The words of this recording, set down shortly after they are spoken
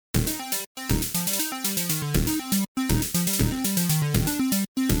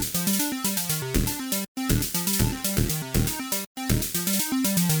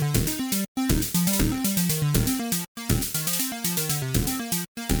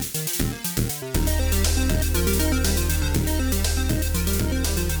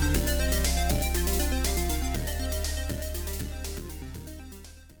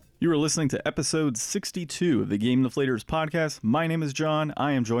You are listening to episode 62 of the Game Deflators podcast. My name is John.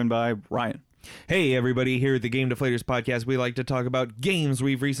 I am joined by Ryan. Hey everybody, here at the Game Deflators podcast, we like to talk about games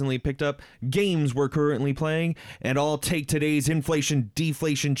we've recently picked up, games we're currently playing, and I'll take today's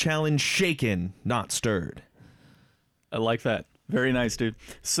inflation-deflation challenge shaken, not stirred. I like that. Very nice, dude.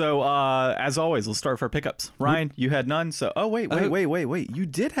 So, as always, let's start with our pickups. Ryan, you had none, so... Oh, wait. You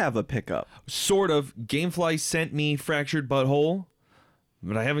did have a pickup. Sort of. Gamefly sent me Fractured Butthole,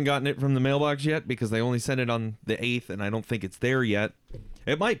 but I haven't gotten it from the mailbox yet because they only sent it on the 8th, and I don't think it's there yet.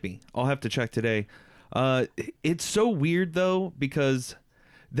 It might be. I'll have to check today. It's so weird, though, because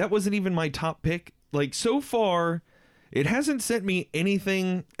that wasn't even my top pick. Like, so far, it hasn't sent me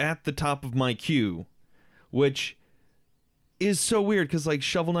anything at the top of my queue, which is so weird because, like,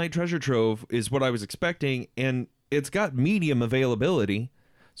 Shovel Knight Treasure Trove is what I was expecting, and it's got medium availability,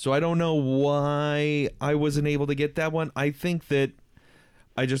 so I don't know why I wasn't able to get that one. I think that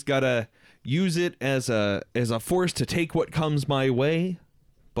I just gotta use it as a force to take what comes my way,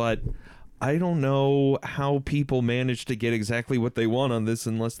 but I don't know how people manage to get exactly what they want on this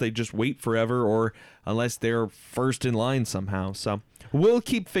unless they just wait forever or unless they're first in line somehow. So we'll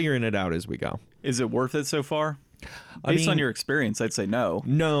keep figuring it out as we go. Is it worth it so far? Based on your experience, I'd say no.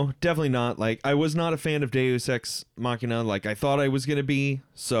 No, definitely not. Like, I was not a fan of Deus Ex Machina like I thought I was going to be,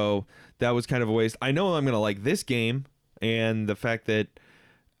 so that was kind of a waste. I know I'm going to like this game, and the fact that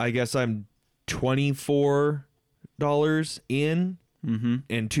I guess I'm $24 in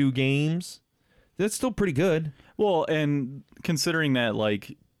and 2 games, that's still pretty good. Well, and considering that,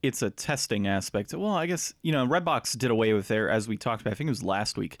 like, it's a testing aspect, well, I guess, you know, Redbox did away with their, as we talked about, I think it was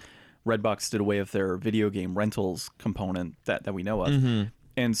last week, Redbox did away with their video game rentals component that we know of.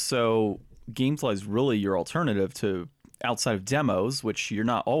 And so Gamefly is really your alternative to outside of demos, which you're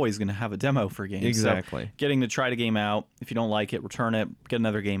not always going to have a demo for games. Exactly. So getting to try the game out, if you don't like it, return it, get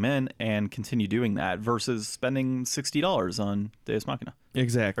another game in, and continue doing that versus spending $60 on Deus Machina.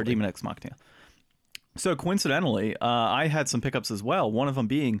 Exactly. Or Demon X Machina. So coincidentally, I had some pickups as well, one of them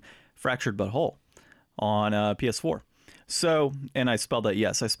being Fractured Butthole on PS4. So, and I spelled that,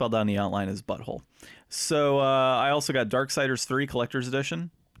 yes, I spelled that on the outline as butthole. So I also got Darksiders 3 Collector's Edition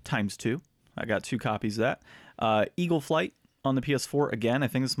 ×2. I got 2 copies of that. Eagle Flight on the PS4, again, I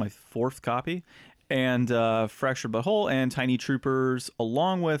think this is my 4th copy. And Fractured Butthole and Tiny Troopers,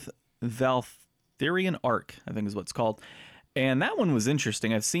 along with Valtherian Arc, I think is what it's called. And that one was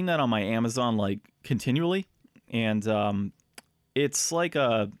interesting. I've seen that on my Amazon, like, continually. And it's like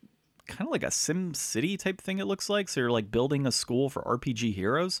a kind of like a Sim City type thing, it looks like. So you're like building a school for RPG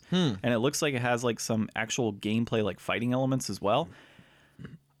heroes. And it looks like it has like some actual gameplay, like fighting elements as well.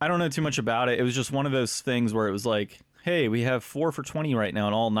 I don't know too much about it. It was just one of those things where it was like, hey, we have 4 for $20 right now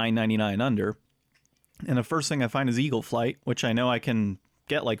and all $9.99 under. And the first thing I find is Eagle Flight, which I know I can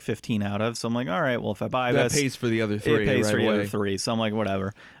get like 15 out of. So I'm like, all right, well, if I buy that this, pays for the other 3. It pays right for the away. other 3. So I'm like,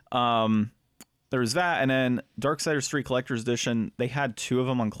 whatever. There's that, and then Darksiders 3 Collector's Edition, they had 2 of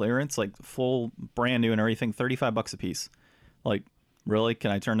them on clearance, like full brand new and everything, $35 a piece. Like, really?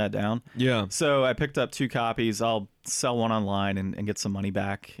 Can I turn that down? Yeah. So I picked up 2 copies. I'll sell one online and get some money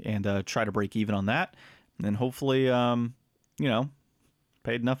back and try to break even on that. And then hopefully, you know,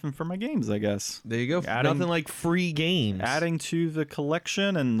 paid nothing for my games, I guess. There you go. Nothing like free games. Adding to the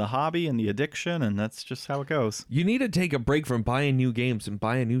collection and the hobby and the addiction, and that's just how it goes. You need to take a break from buying new games and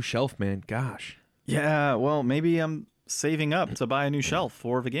buy a new shelf, man. Gosh. Yeah, well, maybe I'm saving up to buy a new shelf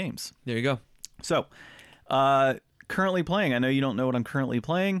for the games. There you go. So, currently playing. I know you don't know what I'm currently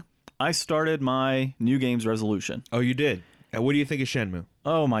playing. I started my new games resolution. Oh, you did? And what do you think of Shenmue?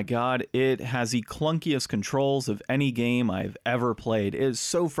 Oh my god, it has the clunkiest controls of any game I've ever played. It is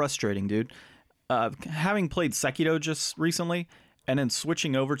so frustrating, dude. Having played Sekiro just recently, and then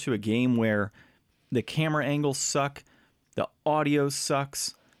switching over to a game where the camera angles suck, the audio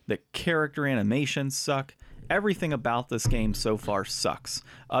sucks, the character animations suck. Everything about this game so far sucks,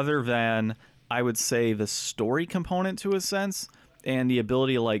 other than, I would say, the story component to a sense, and the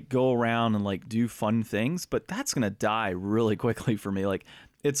ability to like go around and like do fun things, but that's gonna die really quickly for me. Like,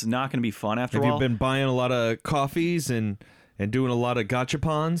 it's not gonna be fun after a while. Have you been buying a lot of coffees and doing a lot of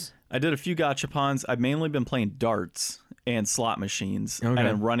gachapons? I did a few gachapons. I've mainly been playing darts and slot machines, and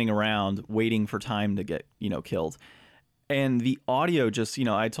then running around waiting for time to get, you know, killed. And the audio just, you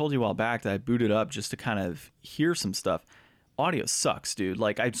know, I told you a while back that I booted up just to kind of hear some stuff. Audio sucks, dude.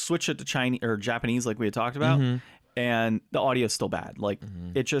 Like, I switched it to Chinese or Japanese like we had talked about, and the audio's still bad. Like,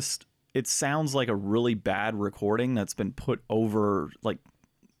 it sounds like a really bad recording that's been put over, like,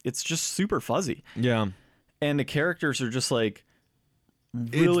 it's just super fuzzy. Yeah. And the characters are just like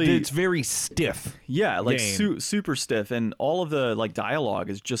really it's very stiff. yeah, like game. super stiff, and all of the like dialogue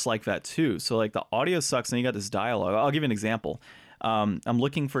is just like that too. So like the audio sucks, and you got this dialogue. I'll give you an example. I'm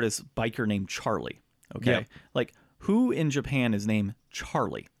looking for this biker named Charlie. Okay, Yep. like who in Japan is named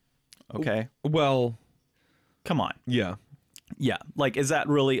Charlie? Okay, Well, come on. yeah. Yeah, like is that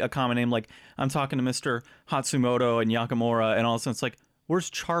really a common name? Like I'm talking to Mr. Hatsumoto and Yakamura, and all of a sudden it's like, where's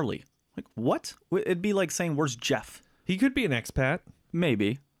Charlie? Like what? It'd be like saying, where's Jeff? He could be an expat.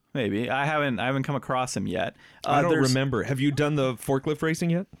 Maybe. I haven't come across him yet. I don't remember. Have you done the forklift racing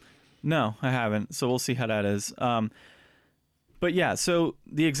yet? No, I haven't. So we'll see how that is. But yeah, so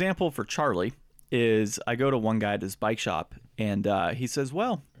the example for Charlie is I go to one guy at his bike shop, and he says,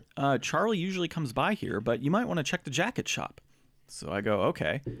 well, Charlie usually comes by here, but you might want to check the jacket shop. So I go,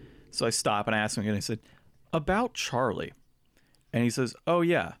 okay. So I stop and I ask him again. I said, about Charlie. And he says, oh,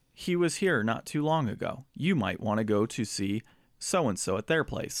 yeah, he was here not too long ago. You might want to go to see so-and-so at their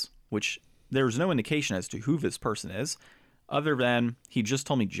place, which there's no indication as to who this person is, other than he just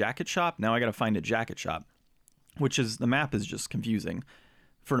told me jacket shop. Now I got to find a jacket shop, which is, the map is just confusing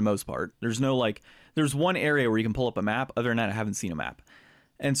for the most part. There's no like, there's one area where you can pull up a map. Other than that, I haven't seen a map.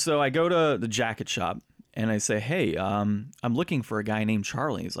 And so I go to the jacket shop and I say, hey, I'm looking for a guy named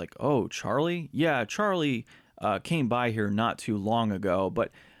Charlie. He's like, oh, Charlie? Yeah, Charlie came by here not too long ago,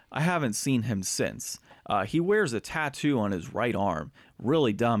 but I haven't seen him since. He wears a tattoo on his right arm.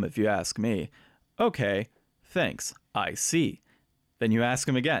 Really dumb if you ask me. Okay, thanks. I see. Then you ask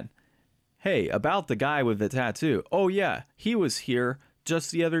him again. Hey, about the guy with the tattoo. Oh, yeah, he was here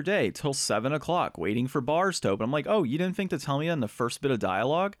just the other day till 7 o'clock waiting for bars to open. I'm like, oh, you didn't think to tell me in the first bit of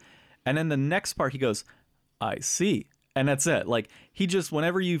dialogue? And then the next part, he goes, I see. And that's it. Like, he just,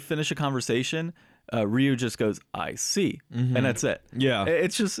 whenever you finish a conversation, Ryu just goes, I see. And that's it. Yeah.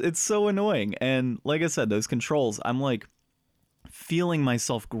 It's just, it's so annoying. And like I said, those controls, I'm like feeling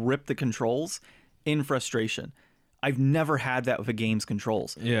myself grip the controls in frustration. I've never had that with a game's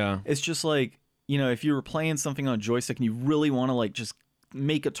controls. Yeah. It's just like, you know, if you were playing something on a joystick and you really want to like just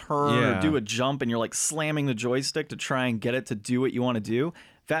make a turn or do a jump and you're like slamming the joystick to try and get it to do what you want to do,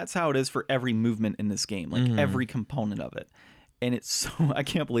 that's how it is for every movement in this game, like every component of it. And it's so, I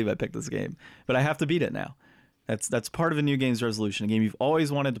can't believe I picked this game, but I have to beat it now. That's part of a new game's resolution, a game you've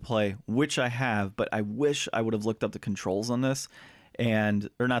always wanted to play, which I have, but I wish I would have looked up the controls on this, and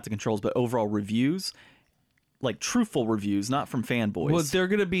or not the controls, but overall reviews, like truthful reviews, not from fanboys. Well, they're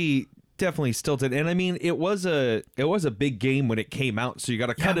gonna be definitely stilted, and I mean, it was a big game when it came out, so you got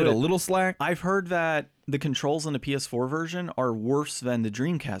to cut it a little slack. I've heard that the controls in the PS4 version are worse than the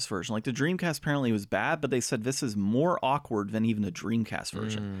Dreamcast version. Like the Dreamcast apparently was bad, but they said this is more awkward than even the Dreamcast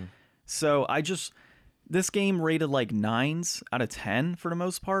version. So this game rated like 9s out of 10 for the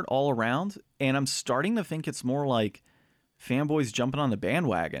most part all around, and I'm starting to think it's more like fanboys jumping on the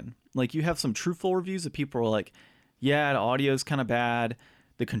bandwagon. Like you have some truthful reviews that people are like, yeah, the audio's kind of bad,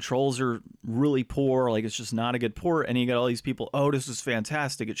 the controls are really poor, like it's just not a good port, and you got all these people, oh, this is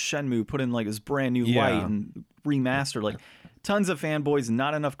fantastic, it's Shenmue put in like this brand new light and remastered. Like tons of fanboys,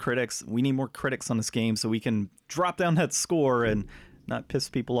 not enough critics. We need more critics on this game so we can drop down that score and not piss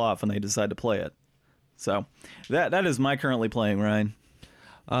people off when they decide to play it. So that is my currently playing, Ryan.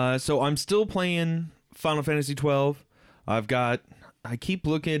 So I'm still playing Final Fantasy 12. I keep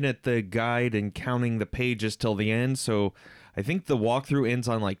looking at the guide and counting the pages till the end, so I think the walkthrough ends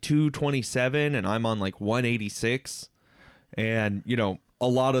on like 227 and I'm on like 186. And, you know, a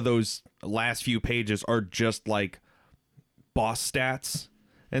lot of those last few pages are just like boss stats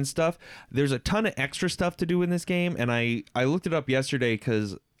and stuff. There's a ton of extra stuff to do in this game, and I looked it up yesterday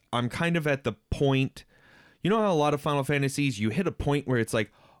because I'm kind of at the point, you know how a lot of Final Fantasies, you hit a point where it's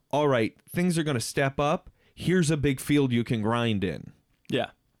like, all right, things are going to step up. Here's a big field you can grind in.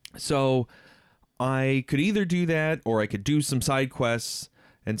 Yeah. So I could either do that or I could do some side quests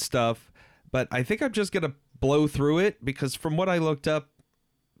and stuff, but I think I'm just going to blow through it because from what I looked up,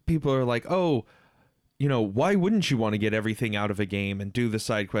 people are like, oh, you know, why wouldn't you want to get everything out of a game and do the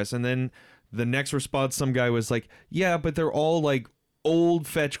side quests? And then the next response, some guy was like, yeah, but they're all like old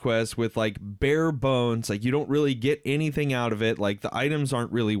fetch quests with like bare bones. Like you don't really get anything out of it. Like the items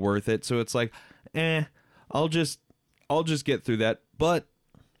aren't really worth it. So it's like, I'll just get through that. But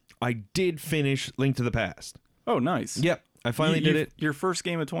I did finish Link to the Past. Oh, nice. Yep. I finally did it. Your first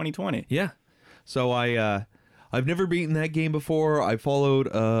game of 2020. Yeah. So I've never beaten that game before. I followed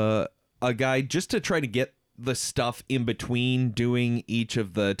a guide just to try to get the stuff in between doing each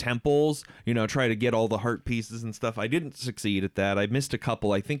of the temples, you know, try to get all the heart pieces and stuff. I didn't succeed at that. I missed a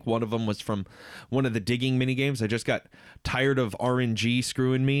couple. I think one of them was from one of the digging mini games. I just got tired of RNG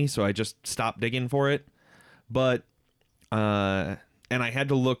screwing me, so I just stopped digging for it. But and I had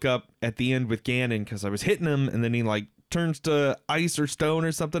to look up at the end with Ganon because I was hitting him, and then he like turns to ice or stone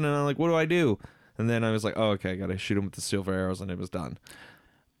or something, and I'm like, what do I do? And then I was like, oh, okay, I gotta shoot him with the silver arrows, and it was done.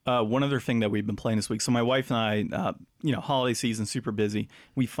 One other thing that we've been playing this week. So my wife and I, holiday season, super busy.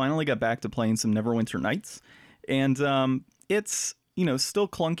 We finally got back to playing some Neverwinter Nights, and it's still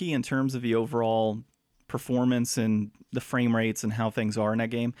clunky in terms of the overall performance and the frame rates and how things are in that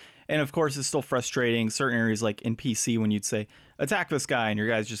game. And of course, it's still frustrating. Certain areas like in PC when you'd say attack this guy and your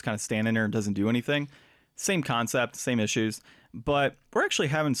guy's just kind of standing there and doesn't do anything. Same concept, same issues. But we're actually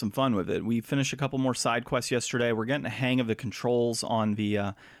having some fun with it. We finished a couple more side quests yesterday. We're getting a hang of the controls on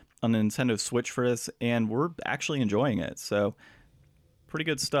the Nintendo Switch for this, and we're actually enjoying it. So pretty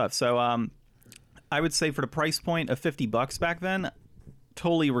good stuff. So I would say for the price point of $50 back then,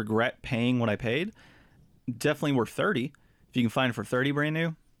 totally regret paying what I paid. Definitely worth 30. If you can find it for 30 brand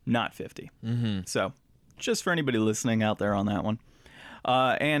new, not 50. So just for anybody listening out there on that one.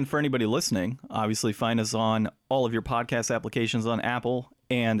 And for anybody listening, obviously find us on all of your podcast applications on Apple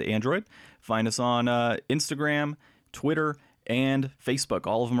and Android. Find us on Instagram, Twitter, and Facebook.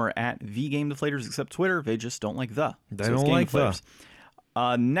 All of them are at The Game Deflators, except Twitter. They just don't like the. They don't like the.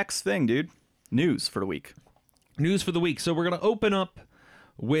 Next thing, dude. News for the week. News for the week. So we're going to open up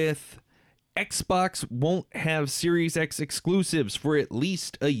with Xbox won't have Series X exclusives for at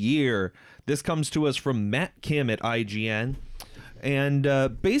least a year. This comes to us from Matt Kim at IGN.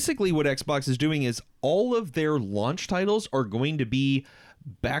 And basically what Xbox is doing is all of their launch titles are going to be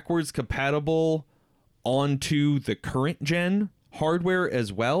backwards compatible onto the current gen hardware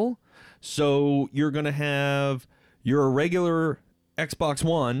as well. So you're going to have your regular Xbox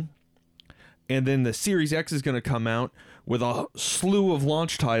One, and then the Series X is going to come out with a slew of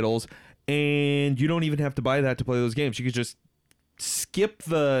launch titles, and you don't even have to buy that to play those games. You could just skip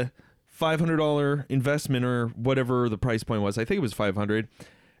the $500 investment or whatever the price point was. I think it was $500,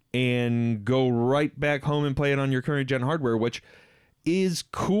 and go right back home and play it on your current gen hardware, which is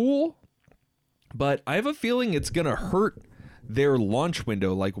cool, but I have a feeling it's going to hurt their launch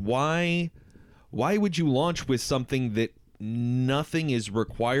window. Like, why would you launch with something that nothing is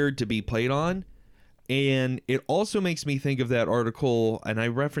required to be played on? And it also makes me think of that article, and I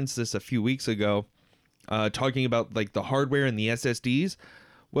referenced this a few weeks ago, talking about like the hardware and the SSDs.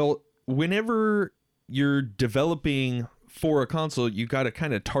 Well, whenever you're developing for a console, you got to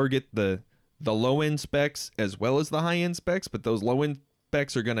kind of target the low end specs as well as the high end specs, but those low end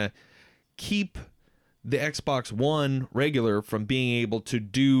specs are going to keep the Xbox One regular from being able to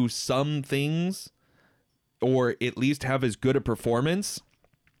do some things, or at least have as good a performance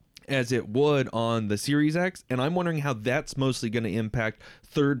as it would on the Series X. And I'm wondering how that's mostly going to impact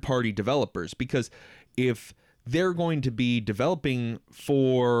third-party developers, because if they're going to be developing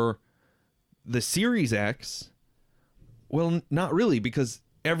for the Series X, well, not really, because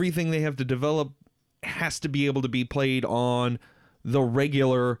everything they have to develop has to be able to be played on the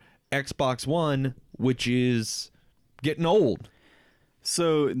regular Xbox One, which is getting old.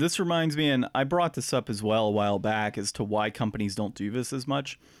 So this reminds me, and I brought this up as well a while back, as to why companies don't do this as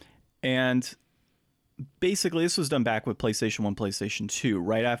much. And basically, this was done back with PlayStation 1, PlayStation 2.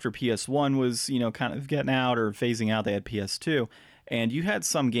 Right after PS1 was, kind of getting out or phasing out, they had PS2. And you had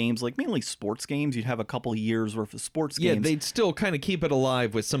some games, like mainly sports games, you'd have a couple years worth of sports games. Yeah, they'd still kind of keep it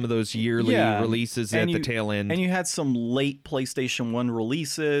alive with some of those yearly releases at the tail end. And you had some late PlayStation 1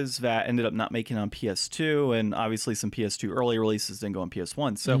 releases that ended up not making it on PS2, and obviously some PS2 early releases didn't go on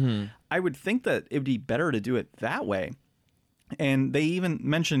PS1. So I would think that it would be better to do it that way. And they even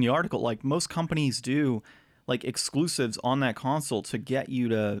mentioned in the article, like most companies do, like exclusives on that console to get you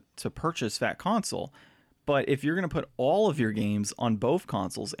to purchase that console. But if you're going to put all of your games on both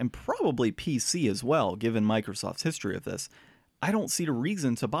consoles, and probably PC as well, given Microsoft's history of this, I don't see the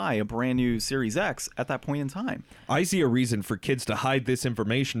reason to buy a brand new Series X at that point in time. I see a reason for kids to hide this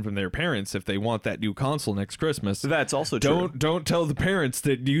information from their parents if they want that new console next Christmas. That's also true. Don't tell the parents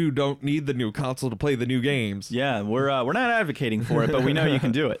that you don't need the new console to play the new games. Yeah, we're not advocating for it, but we know you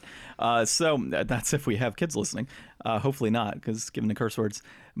can do it. So that's if we have kids listening. Hopefully not, because given the curse words.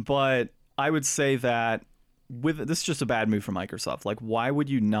 But I would say that this is just a bad move for Microsoft. Like, why would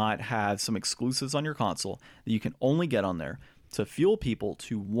you not have some exclusives on your console that you can only get on there to fuel people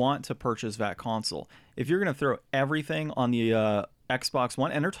to want to purchase that console? If you're going to throw everything on the Xbox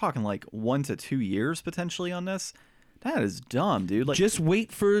One, and they're talking like 1 to 2 years potentially on this, that is dumb, dude. Like, just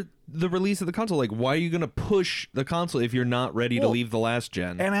wait for the release of the console. Like, why are you going to push the console if you're not ready to leave the last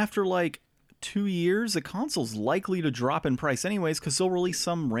gen? And after like 2 years, the console's likely to drop in price anyways, because they'll release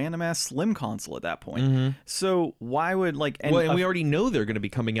some random ass slim console at that point. So why would like? And we already know they're going to be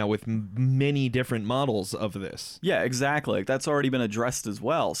coming out with many different models of this. Yeah, exactly. Like, that's already been addressed as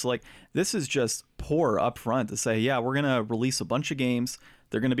well. So like, this is just poor upfront to say, yeah, we're gonna release a bunch of games.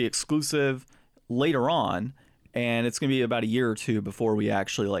 They're gonna be exclusive later on, and it's gonna be about a year or two before we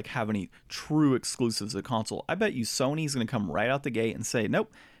actually like have any true exclusives of console. I bet you Sony's gonna come right out the gate and say,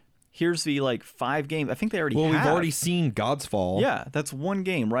 nope. Here's the like 5 games. I think they already have. We've already seen God's Fall. Yeah, that's one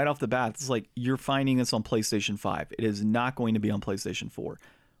game right off the bat. It's like, you're finding this on PlayStation 5. It is not going to be on PlayStation 4.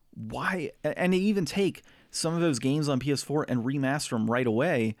 Why? And they even take some of those games on PS4 and remaster them right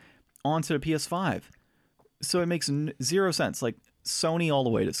away onto the PS5. So it makes zero sense. Like, Sony all the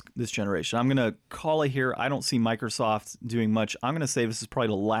way this generation. I'm going to call it here. I don't see Microsoft doing much. I'm going to say this is probably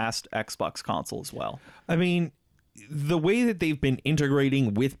the last Xbox console as well. I mean, the way that they've been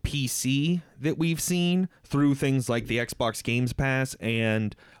integrating with PC that we've seen through things like the Xbox Games Pass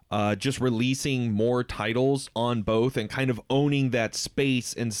and just releasing more titles on both and kind of owning that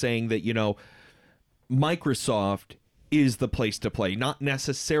space and saying that, you know, Microsoft is the place to play. Not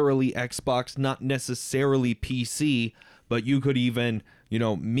necessarily Xbox, not necessarily PC, but you could even, you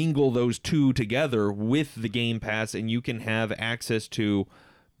know, mingle those two together with the Game Pass and you can have access to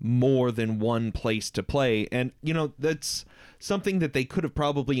more than one place to play. And, you know, that's something that they could have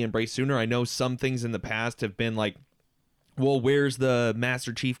probably embraced sooner. I know some things in the past have been like, well, where's the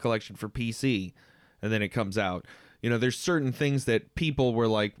Master Chief Collection for PC? And then it comes out. You know, there's certain things that people were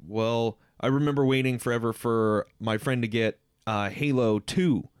like, well, I remember waiting forever for my friend to get Halo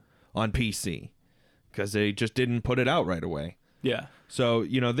 2 on PC because they just didn't put it out right away. Yeah. So,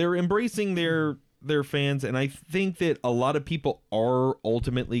 you know, they're embracing their fans, and I think that a lot of people are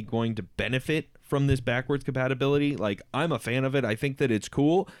ultimately going to benefit from this backwards compatibility. Like, I'm a fan of it. I think that it's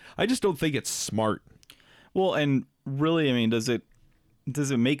cool. I just don't think it's smart. Well, and really, I mean, does it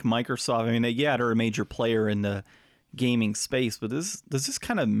make Microsoft? I mean, yeah, they're a major player in the gaming space, but does this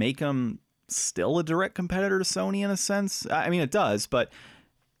kind of make them still a direct competitor to Sony in a sense? I mean, it does, but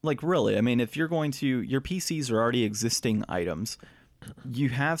like, really, I mean, if you're going to, your PCs are already existing items. You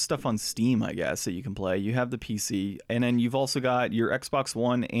have stuff on Steam, I guess, that you can play. You have the PC, and then you've also got your Xbox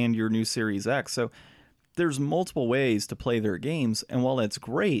One and your new Series X. So there's multiple ways to play their games, and while that's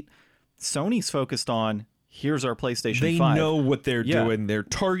great, Sony's focused on, here's our PlayStation 5. They know what they're doing. They're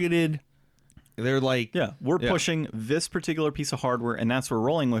targeted. They're like... Yeah, we're pushing this particular piece of hardware, and that's what we're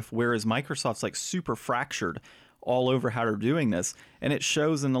rolling with, whereas Microsoft's like super fractured all over how they're doing this. And it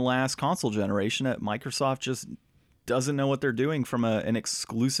shows in the last console generation that Microsoft just doesn't know what they're doing from an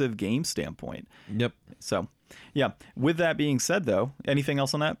exclusive game standpoint. Yep. So, yeah. With that being said, though, anything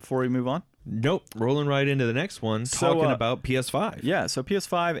else on that before we move on? Nope. Rolling right into the next one, talking about PS5. Yeah, so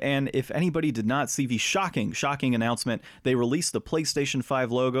PS5, and if anybody did not see the shocking announcement, they released the PlayStation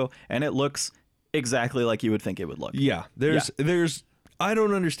 5 logo, and it looks exactly like you would think it would look. Yeah. There's I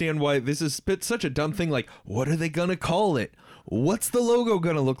don't understand why this is such a dumb thing. Like, what are they going to call it? What's the logo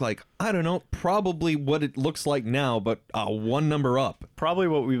going to look like? I don't know. Probably what it looks like now, but one number up. Probably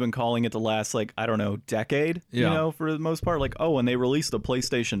what we've been calling it the last, like, I don't know, decade, you know, for the most part. Like, oh, when they released the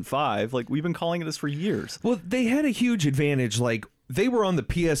PlayStation 5, like, we've been calling it this for years. Well, they had a huge advantage. Like, they were on the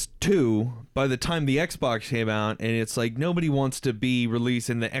PS2 by the time the Xbox came out, and it's like nobody wants to be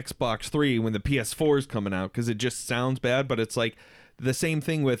releasing the Xbox 3 when the PS4 is coming out because it just sounds bad, but it's like the same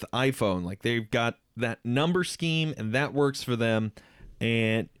thing with iPhone. Like, they've got that number scheme and that works for them,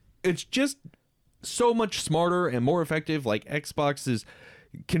 and it's just so much smarter and more effective. Like, Xbox is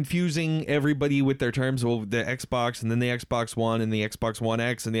confusing everybody with their terms. Well, the Xbox and then the Xbox One and the Xbox One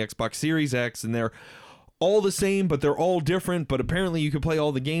X and the Xbox Series X, and they're all the same, but they're all different. But apparently you can play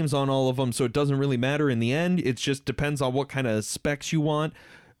all the games on all of them, so it doesn't really matter in the end. It just depends on what kind of specs you want.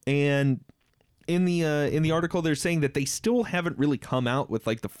 And in the article, they're saying that they still haven't really come out with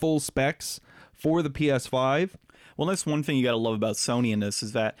like the full specs for the PS5. Well, that's one thing you got to love about Sony in this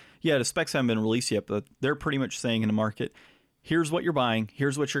is that, yeah, the specs haven't been released yet, but they're pretty much saying in the market, here's what you're buying,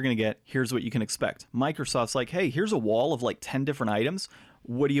 here's what you're going to get, here's what you can expect. Microsoft's like, hey, here's a wall of like 10 different items.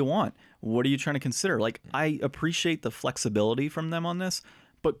 What do you want? What are you trying to consider? Like, I appreciate the flexibility from them on this,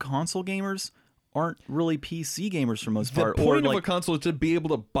 but console gamers aren't really PC gamers for most part. The point of a console is to be able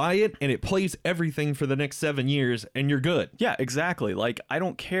to buy it and it plays everything for the next 7 years and you're good. Yeah, exactly. Like, I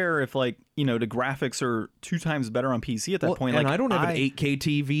don't care if, like, you know, the graphics are 2 times better on PC at that point. And like, I don't have an 8K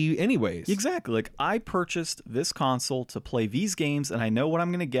TV anyways. Exactly. Like, I purchased this console to play these games and I know what I'm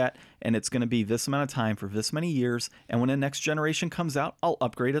going to get, and it's going to be this amount of time for this many years, and when the next generation comes out, I'll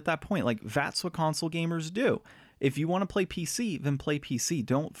upgrade at that point. Like, that's what console gamers do. if you want to play PC, then play PC.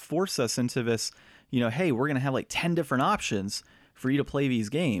 Don't force us into this, hey, we're going to have like 10 different options for you to play these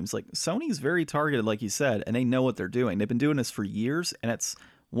games. Like, Sony's very targeted, like you said, and they know what they're doing. They've been doing this for years, and it's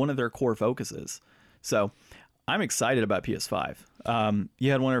one of their core focuses. So I'm excited about PS5.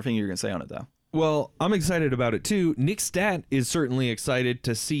 You had one other thing you were going to say on it, though. Well, I'm excited about it too. Nick Stat is certainly excited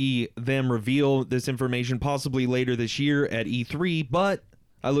to see them reveal this information possibly later this year at E3, but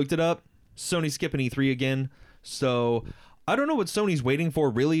I looked it up. Sony's skipping E3 again. So I don't know what Sony's waiting for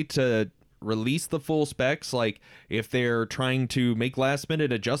really to release the full specs. Like, if they're trying to make last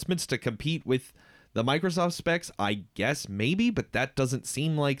minute adjustments to compete with the Microsoft specs, I guess maybe, but that doesn't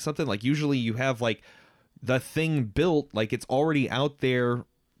seem like something. Like, usually you have like the thing built, like it's already out there.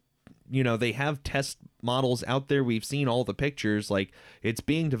 They have test models out there. We've seen all the pictures. Like, it's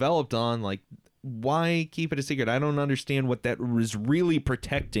being developed on. Like, why keep it a secret? I don't understand what that was really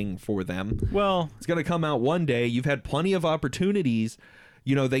protecting for them. Well, it's going to come out one day. You've had plenty of opportunities.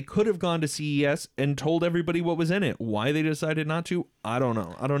 They could have gone to CES and told everybody what was in it. Why they decided not to, I don't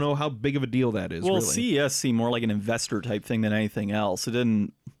know. I don't know how big of a deal that is. Well, really. CES seemed more like an investor type thing than anything else. It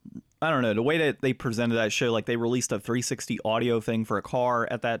didn't. I don't know, the way that they presented that show, like they released a 360 audio thing for a car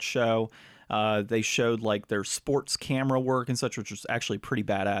at that show. They showed like their sports camera work and such, which was actually pretty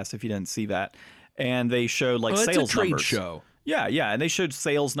badass if you didn't see that. And they showed like sales it's a trade numbers. show. Yeah, and they showed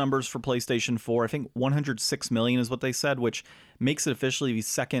sales numbers for PlayStation 4. I think 106 million is what they said, which makes it officially the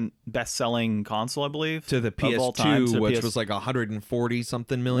second best-selling console, I believe, to the PS2, which was like 140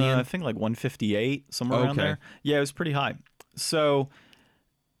 something million. I think like 158, somewhere around there. Yeah, it was pretty high. So,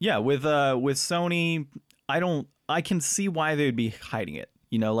 yeah, with Sony, I can see why they would be hiding it.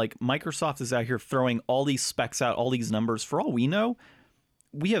 Like Microsoft is out here throwing all these specs out, all these numbers. For all we know,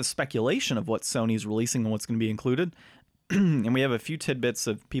 we have speculation of what Sony's releasing and what's going to be included. And we have a few tidbits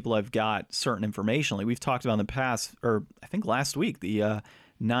of people have got certain information. Like we've talked about in the past, or I think last week, the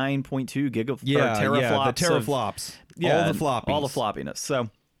 9.2 teraflops. The teraflops. All the floppies. All the floppiness. So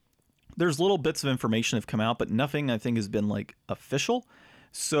there's little bits of information have come out, but nothing I think has been like official.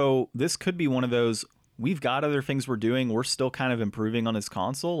 So this could be one of those, we've got other things we're doing. We're still kind of improving on this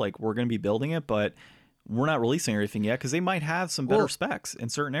console. Like we're going to be building it, but we're not releasing everything yet because they might have some better specs in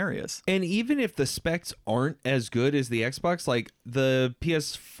certain areas. And even if the specs aren't as good as the Xbox, like the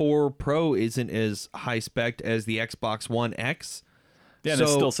PS4 Pro isn't as high spec as the Xbox One X. Yeah, and it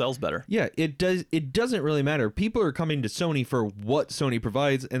still sells better. Yeah, it does. It doesn't really matter. People are coming to Sony for what Sony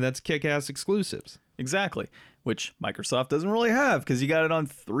provides, and that's kick-ass exclusives. Exactly, which Microsoft doesn't really have because you got it on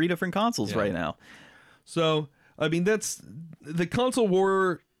 3 different consoles right now. So, I mean, that's the console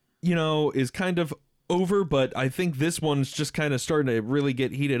war, is kind of over, but I think this one's just kind of starting to really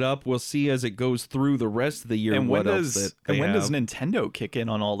get heated up. We'll see as it goes through the rest of the year. And when does Nintendo kick in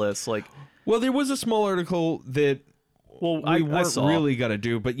on all this? Like, well, there was a small article that we weren't really gonna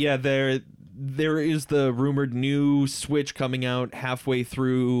do, but yeah, there is the rumored new Switch coming out halfway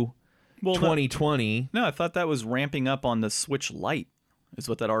through 2020. No, I thought that was ramping up on the Switch Lite, is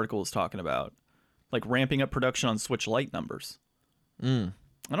what that article was talking about. Like ramping up production on Switch Lite numbers.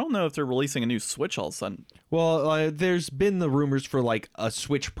 I don't know if they're releasing a new Switch all of a sudden. Well, there's been the rumors for like a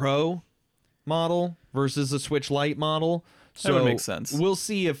Switch Pro model versus a Switch Lite model. So that would make sense. We'll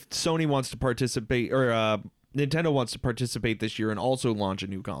see if Sony wants to participate or Nintendo wants to participate this year and also launch a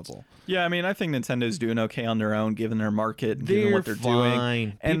new console. Yeah, I mean, I think Nintendo's doing okay on their own, given their market, given what they're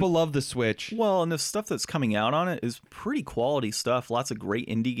doing. And people love the Switch. Well, and the stuff that's coming out on it is pretty quality stuff. Lots of great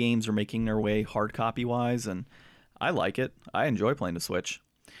indie games are making their way hard copy wise, and I like it. I enjoy playing the Switch.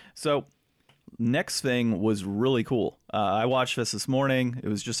 So, next thing was really cool. I watched this morning. It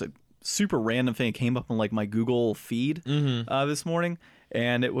was just a super random thing. It came up on like my Google feed this morning.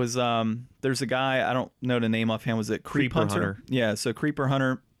 And it was, there's a guy, I don't know the name offhand, was it Creeper Hunter? Yeah, so Creeper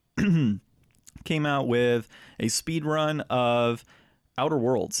Hunter came out with a speed run of Outer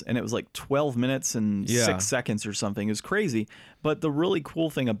Worlds, and it was like 12 minutes and 6 seconds or something. It was crazy. But the really cool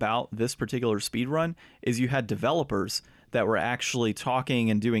thing about this particular speed run is you had developers that were actually talking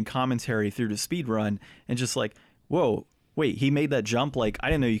and doing commentary through the speed run and just like, whoa, wait, he made that jump? Like, I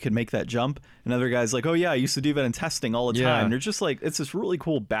didn't know you could make that jump. And other guys like, oh yeah, I used to do that in testing all the time. They're just like, it's this really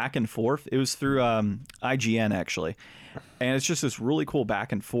cool back and forth. It was through IGN actually. And it's just this really cool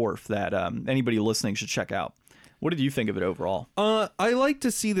back and forth that anybody listening should check out. What did you think of it overall? I like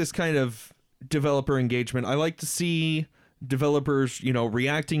to see this kind of developer engagement. I like to see developers,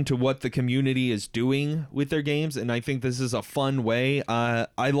 reacting to what the community is doing with their games, and I think this is a fun way. I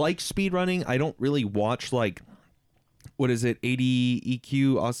like speedrunning. I don't really watch like, what is it, 80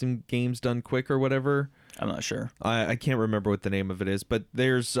 EQ, awesome games done quick or whatever. I'm not sure. I can't remember what the name of it is, but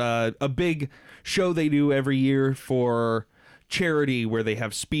there's a big show they do every year for charity where they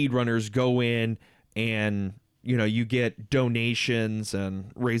have speedrunners go in and, you know, you get donations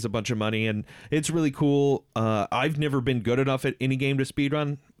and raise a bunch of money, and it's really cool. I've never been good enough at any game to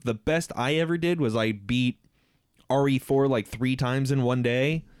speedrun. The best I ever did was I beat RE4 like 3 times in one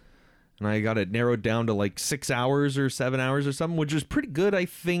day, and I got it narrowed down to like 6 hours or 7 hours or something, which is pretty good, I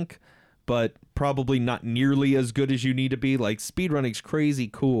think, but probably not nearly as good as you need to be. Like, speedrunning's crazy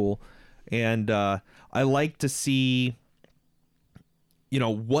cool, and I like to see, you know,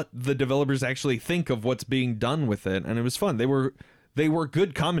 what the developers actually think of what's being done with it, and it was fun. They were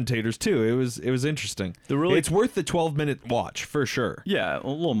good commentators too. It was interesting. It's worth the 12-minute watch for sure. Yeah, a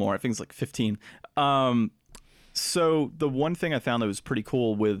little more. I think it's like 15. So the one thing I found that was pretty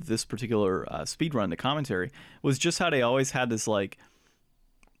cool with this particular speedrun, the commentary, was just how they always had this, like,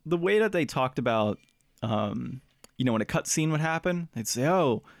 the way that they talked about, you know, when a cutscene would happen, they'd say,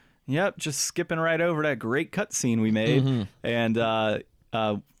 "Oh, yep, just skipping right over that great cutscene we made," and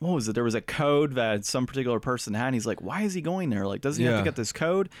what was it? There was a code that some particular person had, and he's like, "Why is he going there? Like, doesn't he have to get this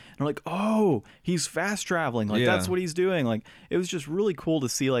code?" And they're like, "Oh, he's fast traveling. Like, that's what he's doing." Like, it was just really cool to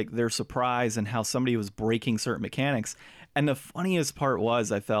see, like, their surprise and how somebody was breaking certain mechanics. And the funniest part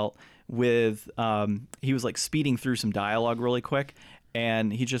was, I felt, with he was like speeding through some dialogue really quick,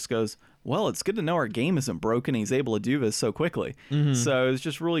 and he just goes, "Well, it's good to know our game isn't broken. He's able to do this so quickly." So it was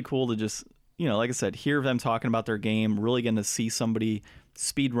just really cool to just, you know, like I said, hear them talking about their game, really getting to see somebody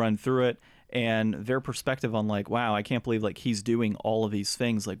speed run through it, and their perspective on, like, wow, I can't believe, like, he's doing all of these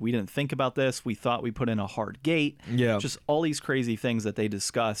things. Like, we didn't think about this. We thought we put in a hard gate. Yeah. Just all these crazy things that they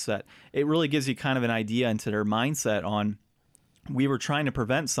discuss, that it really gives you kind of an idea into their mindset on, we were trying to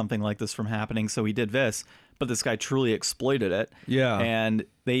prevent something like this from happening, so we did this, but this guy truly exploited it. Yeah. And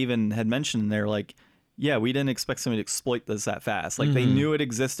they even had mentioned in there, like, yeah, we didn't expect somebody to exploit this that fast. Like, they knew it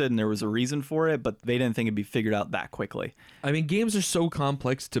existed and there was a reason for it, but they didn't think it'd be figured out that quickly. I mean, games are so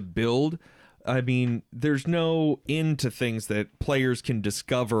complex to build. I mean, there's no end to things that players can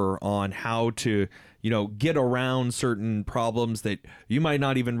discover on how to, you know, get around certain problems that you might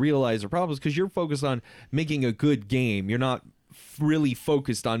not even realize are problems, because you're focused on making a good game. You're not really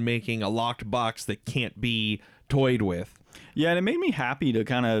focused on making a locked box that can't be toyed with. Yeah, and it made me happy to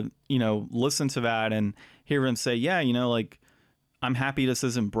kind of, you know, listen to that and hear him say, yeah, you know, like, I'm happy this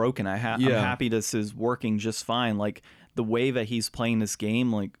isn't broken. I'm happy this is working just fine. Like, the way that he's playing this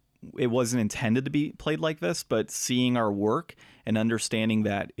game, like, it wasn't intended to be played like this, but seeing our work and understanding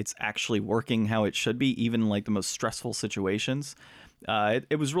that it's actually working how it should be, even like the most stressful situations,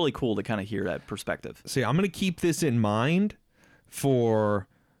 it was really cool to kind of hear that perspective. See, I'm going to keep this in mind for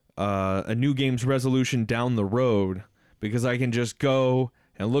a new game's resolution down the road, because I can just go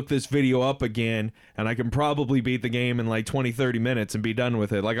and look this video up again, and I can probably beat the game in like 20-30 minutes and be done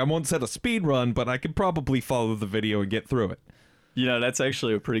with it. Like, I won't set a speed run, but I could probably follow the video and get through it. You know, that's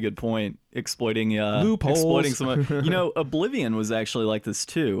actually a pretty good point. Exploiting loopholes. Exploiting some. You know, Oblivion was actually like this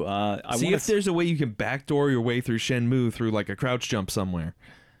too. See if there's a way you can backdoor your way through Shenmue through like a crouch jump somewhere.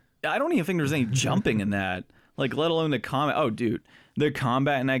 I don't even think there's any jumping in that. Like, let alone the combat. Oh, dude, the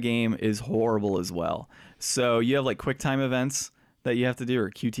combat in that game is horrible as well. So you have like quick time events that you have to do,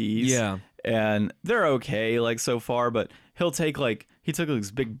 or QTEs. Yeah. And they're okay, like, so far, but he took like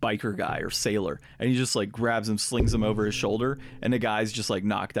this big biker guy or sailor, and he just like grabs him, slings him over his shoulder, and the guy's just like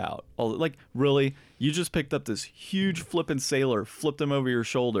knocked out. Like, really? You just picked up this huge flippin' sailor, flipped him over your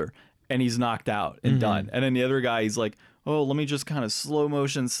shoulder, and he's knocked out and done. And then the other guy, he's like, oh, let me just kind of slow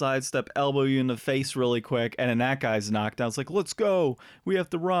motion sidestep, elbow you in the face really quick, and then that guy's knocked out. It's like, let's go, we have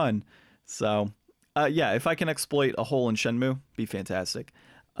to run. So yeah, if I can exploit a hole in Shenmue, be fantastic.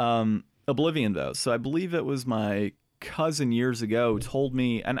 Oblivion, though. So I believe it was my cousin years ago told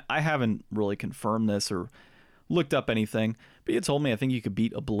me, and I haven't really confirmed this or looked up anything, but he told me I think you could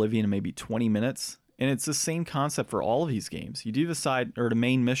beat Oblivion in maybe 20 minutes. And it's the same concept for all of these games. You do the side or the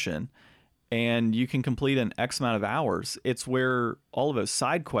main mission, and you can complete in X amount of hours. It's where all of those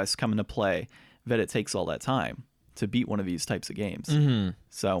side quests come into play that it takes all that time to beat one of these types of games.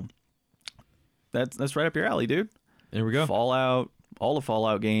 So that's right up your alley, dude. There we go. Fallout, all the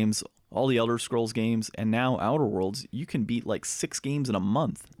Fallout games, all the Elder Scrolls games, and now Outer Worlds. You can beat like 6 games in a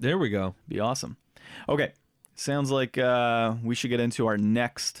month. There we go. Be awesome. Okay, sounds like we should get into our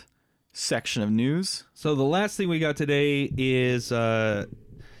next section of news. So the last thing we got today is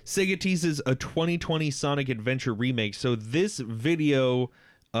Sega teases a 2020 Sonic Adventure remake. So this video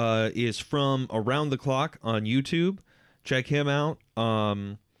is from Around the Clock on YouTube. Check him out.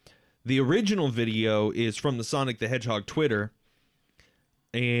 The original video is from the Sonic the Hedgehog Twitter.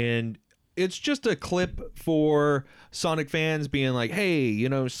 And it's just a clip for Sonic fans being like, hey, you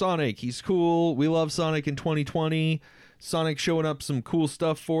know, Sonic, he's cool. We love Sonic in 2020. Sonic showing up some cool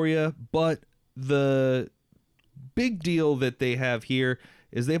stuff for you. But the big deal that they have here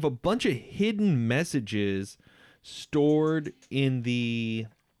is they have a bunch of hidden messages stored in the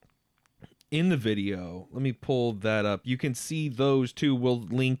video. Let me pull that up. You can see those too. We'll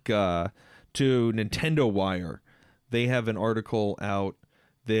link to Nintendo Wire. They have an article out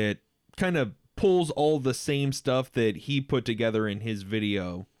that kind of pulls all the same stuff that he put together in his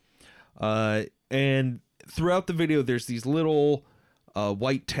video. And throughout the video, there's these little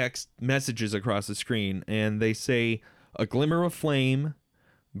white text messages across the screen, and they say, "A glimmer of flame,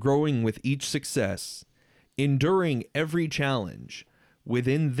 growing with each success, enduring every challenge.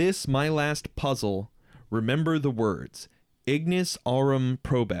 Within this my last puzzle, remember the words, Ignis aurum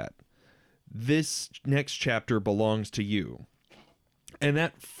probat. This next chapter belongs to you." And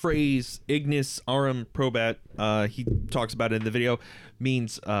that phrase, Ignis aurum probat, he talks about it in the video,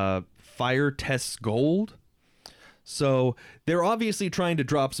 means fire tests gold. So they're obviously trying to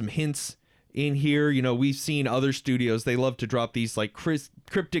drop some hints in here. You know, we've seen other studios, they love to drop these like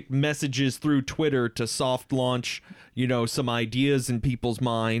cryptic messages through Twitter to soft launch, you know, some ideas in people's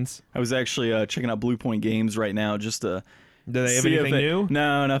minds. I was actually checking out Blue Point Games right now just to do they have anything new?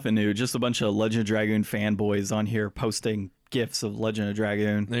 No, nothing new. Just a bunch of Legend of Dragoon fanboys on here posting GIFs of Legend of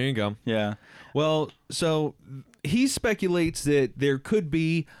Dragoon. There you go. Yeah. Well, so he speculates that there could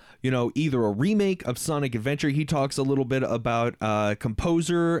be, you know, either a remake of Sonic Adventure. He talks a little bit about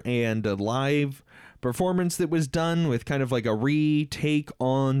composer and a live performance that was done with kind of like a retake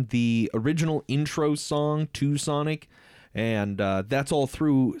on the original intro song to Sonic. And that's all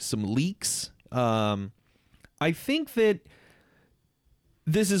through some leaks. I think that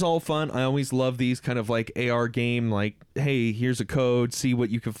this is all fun. I always love these kind of like AR game, like, hey, here's a code, see what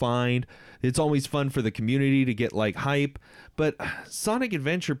you can find. It's always fun for the community to get like hype. But Sonic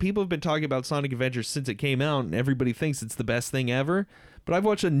Adventure, people have been talking about Sonic Adventure since it came out, and everybody thinks it's the best thing ever. But I've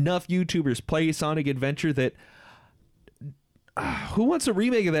watched enough YouTubers play Sonic Adventure that who wants a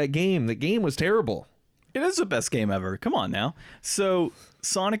remake of that game? The game was terrible. It is the best game ever. Come on now. So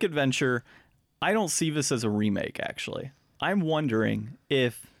Sonic Adventure, I don't see this as a remake, actually. I'm wondering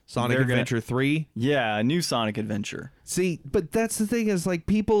if Sonic Adventure 3? Yeah, a new Sonic Adventure. See, but that's the thing is, like,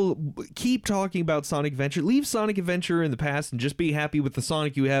 people keep talking about Sonic Adventure. Leave Sonic Adventure in the past and just be happy with the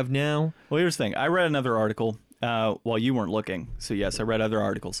Sonic you have now. Well, here's the thing. I read another article while you weren't looking. So, yes, I read other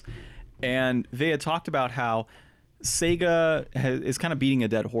articles. And they had talked about how Sega is kind of beating a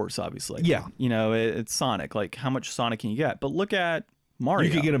dead horse, obviously. Yeah. You know, it's Sonic. Like, how much Sonic can you get? But look at Mario.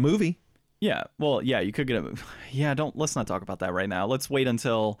 You could get a movie. Yeah, well, yeah, you could get a... Yeah, let's not talk about that right now. Let's wait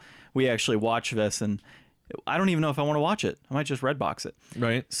until we actually watch this, and I don't even know if I want to watch it. I might just Redbox it.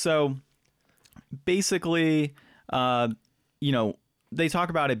 Right. So, basically, you know, they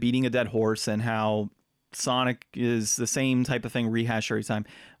talk about it beating a dead horse and how Sonic is the same type of thing rehashed every time.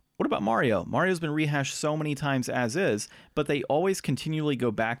 What about Mario? Mario's been rehashed so many times as is, but they always continually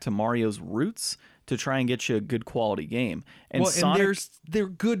go back to Mario's roots to try and get you a good quality game. And well, Sonic, and they're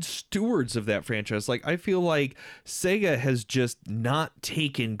good stewards of that franchise. Like, I feel like Sega has just not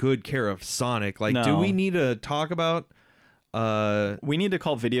taken good care of Sonic. Like, No. do we need to talk about... we need to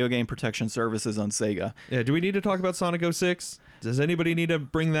call Video Game Protection Services on Sega. Yeah, do we need to talk about Sonic 06? Does anybody need to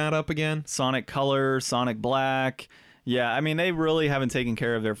bring that up again? Sonic Color, Sonic Black. Yeah, I mean, they really haven't taken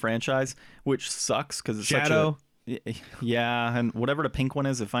care of their franchise, which sucks because it's Shadow. Yeah, and whatever the pink one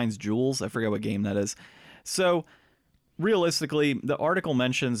is, it finds jewels. I forget what game that is. So, realistically, the article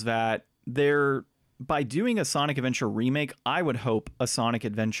mentions that by doing a Sonic Adventure remake, I would hope a Sonic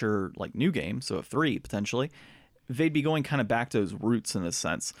Adventure, like, new game, so a 3, potentially, they'd be going kind of back to those roots in a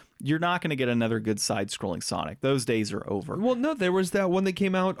sense. You're not going to get another good side-scrolling Sonic. Those days are over. Well, no, there was that one that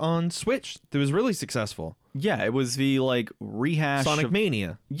came out on Switch that was really successful. Yeah, it was the, like, rehash Sonic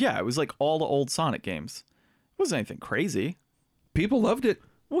Mania. Yeah, it was like all the old Sonic games. It wasn't anything crazy. People loved it.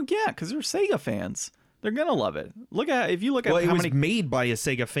 Well, yeah, because they're Sega fans. They're gonna love it. If you look at well, how it was many... made by a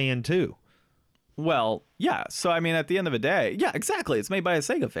Sega fan too. Well, yeah. So I mean, at the end of the day, yeah, exactly. It's made by a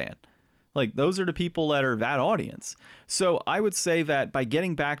Sega fan. Like, those are the people that are that audience. So I would say that by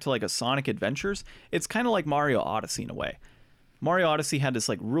getting back to like a Sonic Adventures, it's kind of like Mario Odyssey in a way. Mario Odyssey had this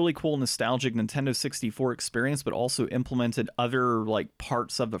like really cool nostalgic Nintendo 64 experience, but also implemented other like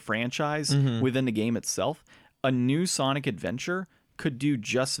parts of the franchise within the game itself. A new Sonic Adventure could do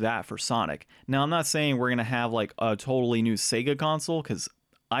just that for Sonic. Now, I'm not saying we're going to have like a totally new Sega console, because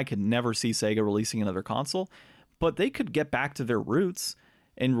I could never see Sega releasing another console, but they could get back to their roots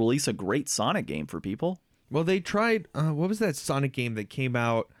and release a great Sonic game for people. Well, they tried, what was that Sonic game that came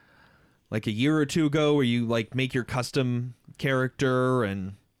out like a year or two ago where you like make your custom character,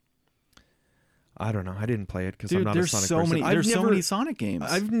 and I don't know. I didn't play it because I'm not a Sonic person. There's so many Sonic games.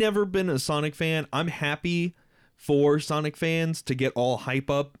 I've never been a Sonic fan. I'm happy for Sonic fans to get all hype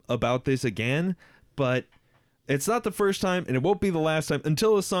up about this again, but it's not the first time, and it won't be the last time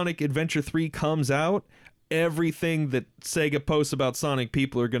until a Sonic Adventure 3 comes out. Everything that Sega posts about Sonic,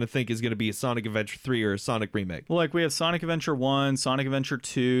 people are going to think is going to be a Sonic Adventure 3 or a Sonic remake. Well, like we have Sonic Adventure 1, Sonic Adventure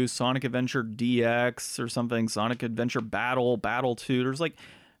 2, Sonic Adventure DX or something, Sonic Adventure Battle, Battle 2. There's like,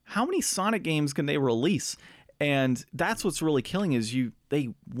 how many Sonic games can they release? And that's what's really killing is they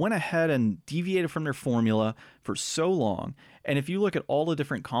went ahead and deviated from their formula for so long. And if you look at all the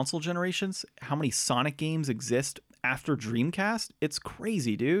different console generations, how many Sonic games exist after Dreamcast, it's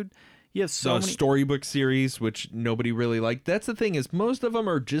crazy, dude. You have so many storybook series, which nobody really liked. That's the thing, is most of them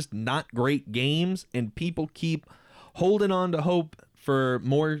are just not great games, and people keep holding on to hope for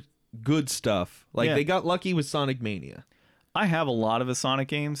more good stuff. Like they got lucky with Sonic Mania. I have a lot of the Sonic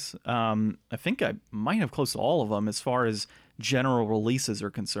games. I think I might have close to all of them as far as general releases are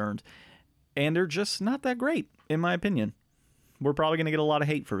concerned. And they're just not that great, in my opinion. We're probably going to get a lot of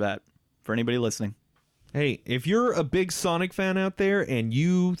hate for that, for anybody listening. Hey, if you're a big Sonic fan out there and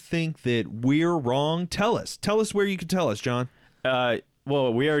you think that we're wrong, tell us. Tell us where you can tell us, John.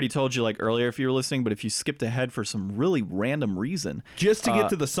 Well, we already told you like earlier if you were listening, but if you skipped ahead for some really random reason. Just to get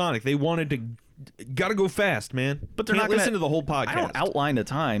to the Sonic, they wanted to... Gotta go fast, man. But they're Can't not gonna listen to the whole podcast. I don't outline the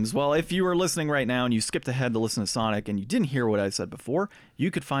times. Well, if you were listening right now and you skipped ahead to listen to Sonic and you didn't hear what I said before, you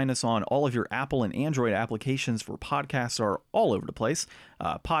could find us on all of your Apple and Android applications for podcasts are all over the place.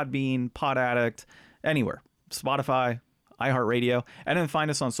 Podbean, Pod Addict, anywhere. Spotify, iHeartRadio, and then find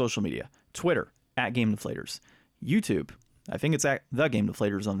us on social media. Twitter, @GameDeflators. YouTube, I think it's at The Game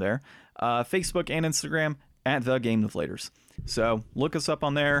Deflators on there. Facebook and Instagram, @The Game Deflators. So look us up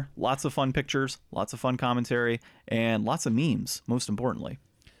on there. Lots of fun pictures, lots of fun commentary, and lots of memes, most importantly.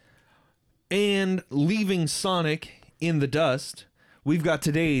 And leaving Sonic in the dust, we've got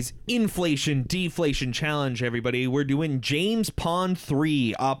today's Inflation Deflation Challenge, everybody. We're doing James Pond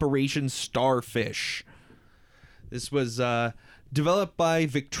 3 Operation Starfish. This was developed by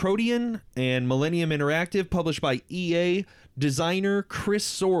Victrodian and Millennium Interactive, published by EA, designer Chris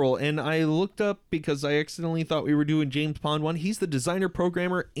Sorrell. And I looked up because I accidentally thought we were doing James Pond 1. He's the designer,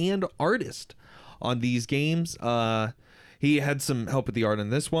 programmer, and artist on these games. He had some help with the art on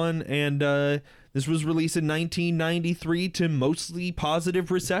this one, and this was released in 1993 to mostly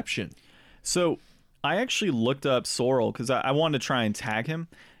positive reception. So I actually looked up Sorrell because I wanted to try and tag him.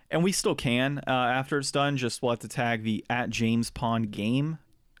 And we still can after it's done. Just we'll have to tag the @JamesPondGame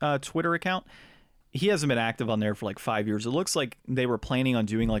Twitter account. He hasn't been active on there for like 5 years. It looks like they were planning on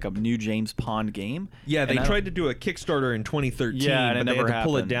doing like a new James Pond game. Yeah, they tried to do a Kickstarter in 2013, but they had to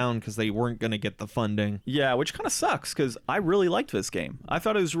pull it down because they weren't going to get the funding. Yeah, which kind of sucks because I really liked this game. I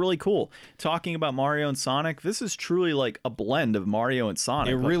thought it was really cool. Talking about Mario and Sonic, this is truly like a blend of Mario and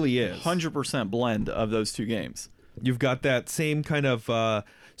Sonic. It really is. 100% blend of those two games. You've got that same kind of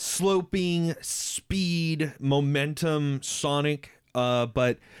sloping speed, momentum Sonic,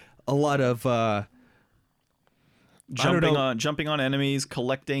 but a lot of jumping on enemies,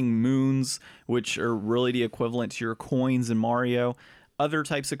 collecting moons, which are really the equivalent to your coins in Mario. Other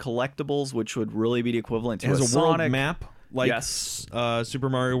types of collectibles, which would really be the equivalent to a Sonic world map, like yes. Super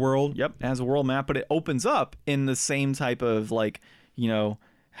Mario World. Yep, it has a world map, but it opens up in the same type of like, you know,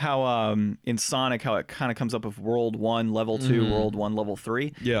 how in Sonic, how it kind of comes up with World 1, Level 2, World 1, Level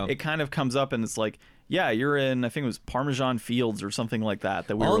 3. Yeah. It kind of comes up and it's like, yeah, you're in, I think it was Parmesan Fields or something like that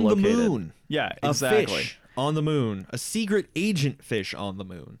we were on located. The moon. Yeah, exactly. A fish on the moon. A secret agent fish on the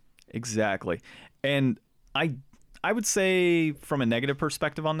moon. Exactly. And I would say from a negative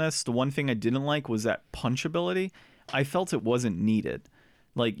perspective on this, the one thing I didn't like was that punch ability. I felt it wasn't needed.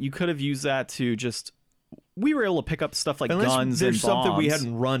 Like, you could have used that to just... We were able to pick up stuff like guns and bombs. There's something we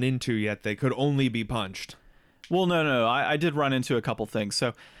hadn't run into yet that could only be punched. Well, no. I did run into a couple things.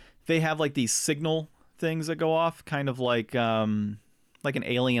 So they have like these signal things that go off, kind of like an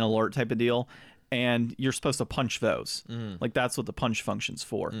alien alert type of deal. And you're supposed to punch those. Like, that's what the punch function's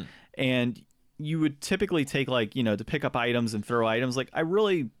for. And you would typically take, like, you know, to pick up items and throw items. Like, I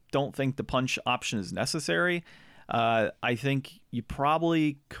really don't think the punch option is necessary. I think you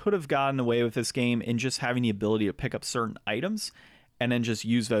probably could have gotten away with this game in just having the ability to pick up certain items and then just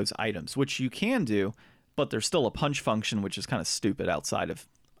use those items, which you can do, but there's still a punch function, which is kind of stupid outside of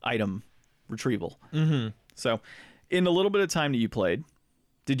item retrieval. So in the little bit of time that you played,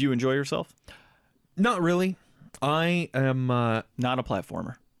 did you enjoy yourself? Not really. I am... not a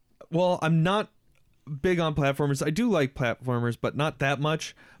platformer. Well, I'm not big on platformers. I do like platformers, but not that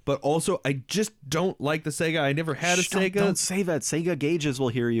much. But also, I just don't like the Sega. I never had a Sega. Don't say that. Sega gauges will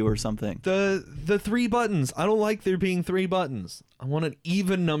hear you or something. The 3 buttons. I don't like there being 3 buttons. I want an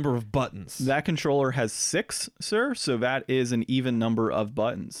even number of buttons. That controller has 6, sir. So that is an even number of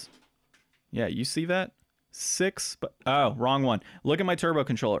buttons. Yeah, you see that? 6. Oh, wrong one. Look at my turbo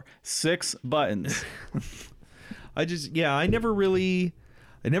controller. 6 buttons. I never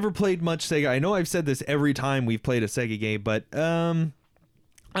played much Sega. I know I've said this every time we've played a Sega game, but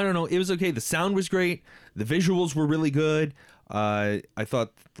I don't know. It was okay. The sound was great. The visuals were really good. I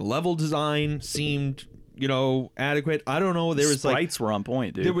thought the level design seemed, adequate. I don't know. There was sprites were on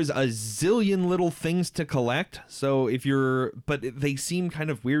point, dude. There was a zillion little things to collect. So but they seem kind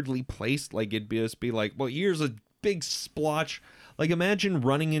of weirdly placed. Like it'd just be like, well, here's a big splotch. Like imagine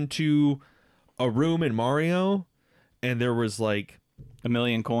running into a room in Mario, and there was like a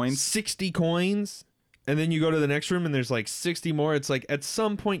million coins, 60 coins. And then you go to the next room and there's like 60 more. It's like at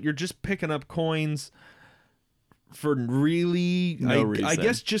some point you're just picking up coins for really no reason. I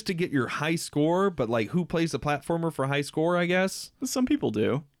guess just to get your high score, but like who plays a platformer for high score, I guess? Some people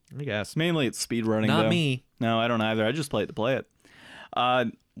do. I guess. Mainly it's speedrunning. Not though. Me. No, I don't either. I just play it to play it.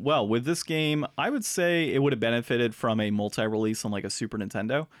 Well, with this game, I would say it would have benefited from a multi-release on like a Super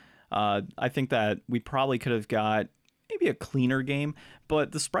Nintendo. I think that we probably could have got maybe a cleaner game,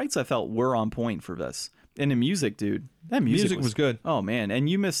 but the sprites I felt were on point for this. And the music, dude, that music was good. Oh man, and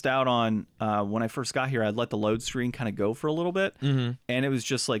you missed out on when I first got here. I'd let the load screen kind of go for a little bit, and it was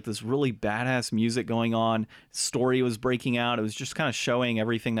just like this really badass music going on. Story was breaking out. It was just kind of showing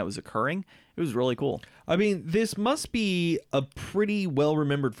everything that was occurring. It was really cool. I mean, this must be a pretty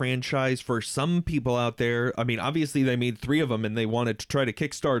well-remembered franchise for some people out there. I mean, obviously they made 3 of them, and they wanted to try to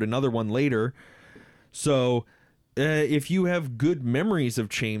kickstart another one later. So if you have good memories of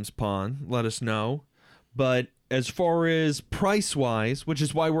James Pond, let us know. But as far as price-wise, which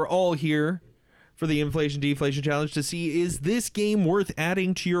is why we're all here for the Inflation Deflation Challenge to see, is this game worth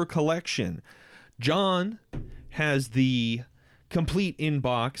adding to your collection? John has the complete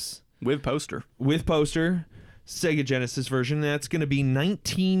in-box with poster Sega Genesis version. That's going to be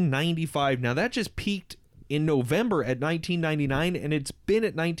 $19.95. Now, that just peaked in November at $19.99, and it's been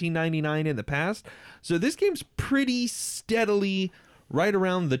at $19.99 in the past. So this game's pretty steadily right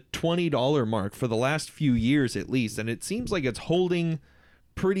around the $20 mark for the last few years at least, and it seems like it's holding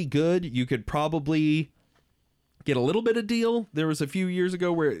pretty good. You could probably get a little bit of deal. There was a few years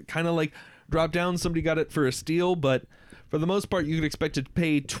ago where it kind of like dropped down. Somebody got it for a steal, but for the most part, you could expect to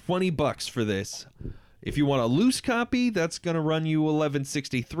pay $20 for this. If you want a loose copy, that's going to run you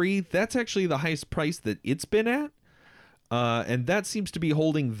 $11.63. That's actually the highest price that it's been at, and that seems to be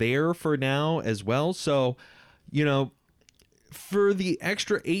holding there for now as well. So, for the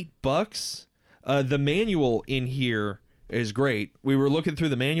extra $8, the manual in here is great. We were looking through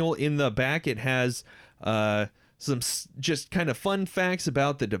the manual. In the back, it has some just kind of fun facts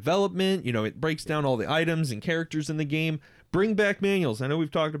about the development. It breaks down all the items and characters in the game. Bring back manuals. I know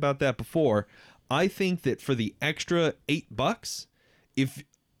we've talked about that before. I think that for the extra $8,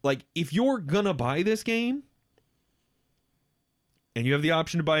 if you're gonna buy this game and you have the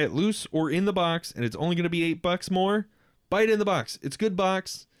option to buy it loose or in the box, and it's only gonna be $8 more, buy it in the box. It's a good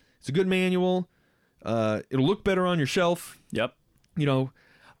box. It's a good manual. It'll look better on your shelf. Yep.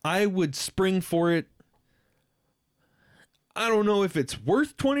 I would spring for it. I don't know if it's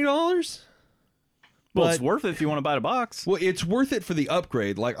worth $20. Well, it's worth it if you want to buy the box. Well, it's worth it for the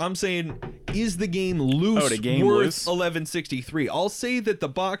upgrade. Like I'm saying, is the game loose worth $11.63? I'll say that the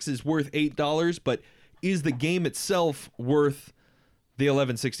box is worth $8, but is the game itself worth the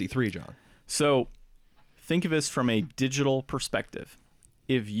 $11.63, John? So think of this from a digital perspective.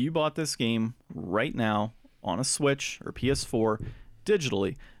 If you bought this game right now on a Switch or PS4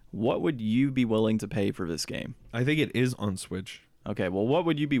 digitally, what would you be willing to pay for this game? I think it is on Switch. Okay, well, what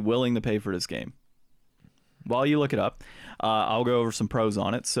would you be willing to pay for this game? While you look it up, I'll go over some pros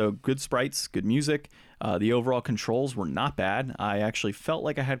on it. So good sprites, good music. The overall controls were not bad. I actually felt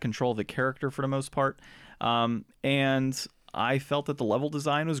like I had control of the character for the most part. And I felt that the level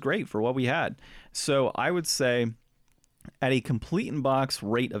design was great for what we had. So I would say at a complete in-box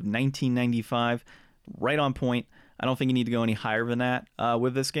rate of $19.95, right on point. I don't think you need to go any higher than that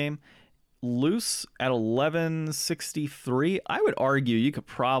with this game. Loose at $11.63, I would argue you could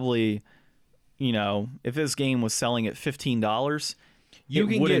probably... if this game was selling at $15, you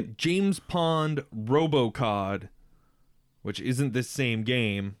can get James Pond RoboCod, which isn't the same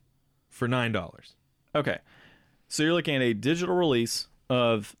game, for $9. Okay. So you're looking at a digital release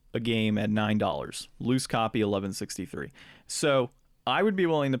of a game at $9. Loose copy, $11.63. So I would be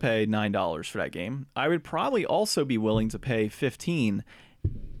willing to pay $9 for that game. I would probably also be willing to pay $15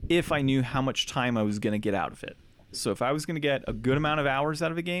 if I knew how much time I was going to get out of it. So if I was going to get a good amount of hours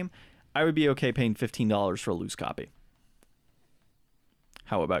out of a game, I would be okay paying $15 for a loose copy.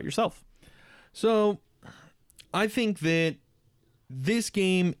 How about yourself? So I think that this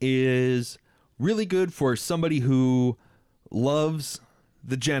game is really good for somebody who loves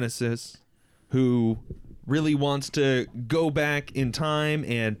the Genesis, who really wants to go back in time,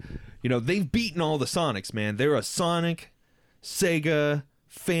 and they've beaten all the Sonics, man. They're a Sonic, Sega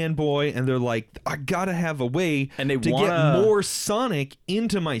fanboy, and they're like, I gotta have a way to get more Sonic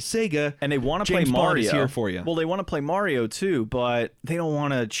into my Sega, and they want to play James Bond Mario. is here for you. Well, they want to play Mario too, but they don't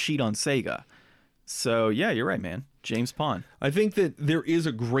want to cheat on Sega. So yeah, you're right, man. James Pond. I think that there is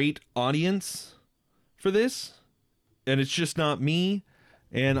a great audience for this, and it's just not me.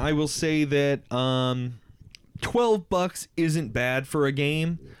 And I will say that $12 isn't bad for a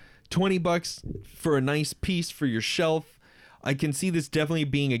game. $20 for a nice piece for your shelf. I can see this definitely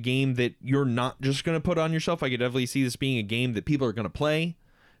being a game that you're not just going to put on your shelf. I could definitely see this being a game that people are going to play.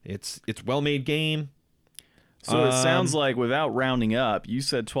 It's well-made game. So it sounds like, without rounding up, you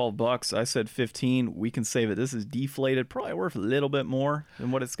said $12, I said $15. We can say that this is deflated, probably worth a little bit more than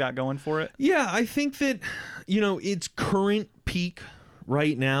what it's got going for it. Yeah, I think that, its current peak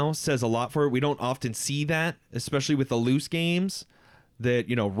right now says a lot for it. We don't often see that, especially with the loose games, that,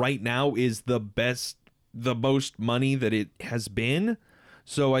 right now is the most money that it has been.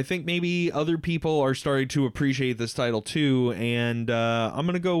 So I think maybe other people are starting to appreciate this title too, and I'm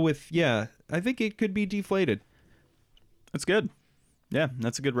going to go with, I think it could be deflated. That's good. Yeah,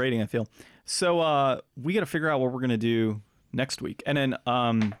 that's a good rating, I feel. So we got to figure out what we're going to do next week. And then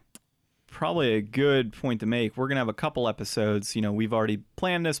probably a good point to make, we're going to have a couple episodes. We've already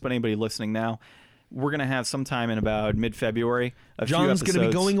planned this, but anybody listening now, we're going to have sometime in about mid-February a few episodes. John's going to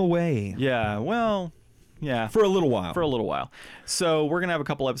be going away. Yeah, well... Yeah. For a little while. So we're going to have a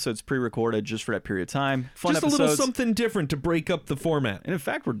couple episodes pre-recorded just for that period of time. Fun just episodes. A little something different to break up the format. And in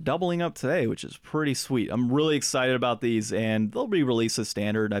fact, we're doubling up today, which is pretty sweet. I'm really excited about these, and they'll be released as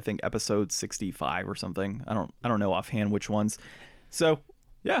standard. I think episode 65 or something. I don't know offhand which ones. So,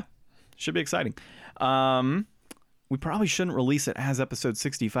 yeah, should be exciting. We probably shouldn't release it as episode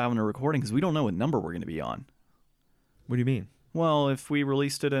 65 when we're recording because we don't know what number we're going to be on. What do you mean? Well, if we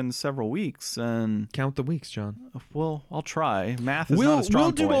released it in several weeks, and count the weeks, John. Well, I'll try. Math is not a strong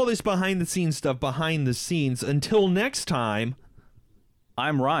point. We'll do all this behind the scenes stuff behind the scenes. Until next time,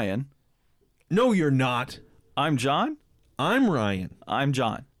 I'm Ryan. No, you're not. I'm John. I'm Ryan. I'm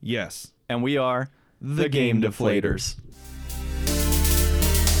John. Yes. And we are the Game Deflators.